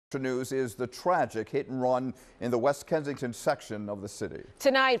News is the tragic hit and run in the West Kensington section of the city.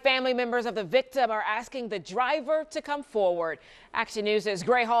 Tonight, family members of the victim are asking the driver to come forward. Action News'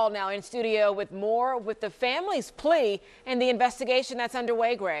 Gray Hall now in studio with more with the family's plea and the investigation that's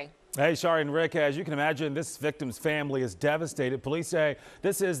underway. Gray. Hey, Shari and Rick, as you can imagine, this victim's family is devastated. Police say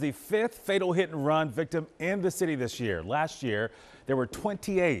this is the 5th fatal hit and run victim in the city this year. Last year, there were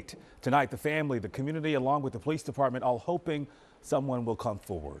 28. Tonight, the family, the community, along with the police department, all hoping someone will come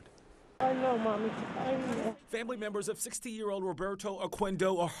forward. I know, Mommy. I know. Family members of 60-year-old Roberto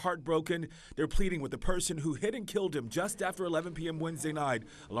Oquendo are heartbroken. They're pleading with the person who hit and killed him just after 11 p.m. Wednesday night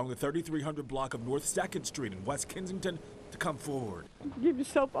along the 3300 block of North 2nd Street in West Kensington to come forward. Give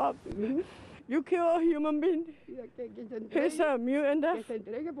yourself up. You kill a human being. He's a mutant,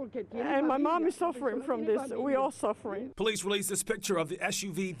 and my mom is suffering from this. We all suffering. Police released this picture of the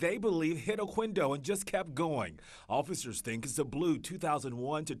SUV they believe hit Oquendo and just kept going. Officers think it's a blue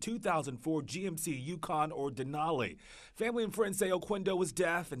 2001 to 2004 GMC Yukon or Denali. Family and friends say Oquendo was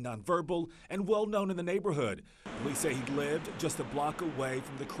deaf and nonverbal and well known in the neighborhood. Police say he lived just a block away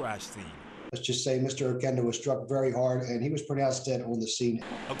from the crash scene. Let's just say Mr. Oquendo was struck very hard, and he was pronounced dead on the scene.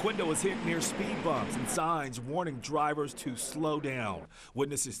 Oquendo was hit near speed bumps and signs warning drivers to slow down.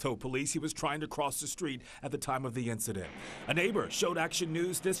 Witnesses told police he was trying to cross the street at the time of the incident. A neighbor showed Action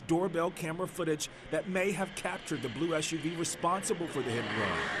News this doorbell camera footage that may have captured the blue SUV responsible for the hit and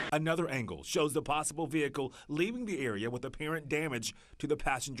run. Another angle shows the possible vehicle leaving the area with apparent damage to the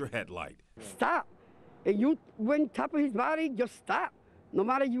passenger headlight. Stop. If you went top of his body, just stop. No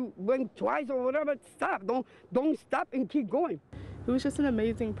matter you went twice or whatever, stop. Don't stop and keep going. He was just an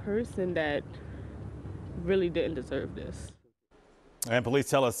amazing person that really didn't deserve this. And police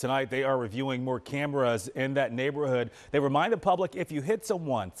tell us tonight they are reviewing more cameras in that neighborhood. They remind the public if you hit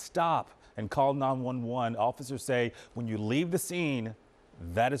someone, stop and call 911. Officers say when you leave the scene,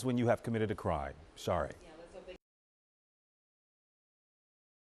 that is when you have committed a crime. Sorry.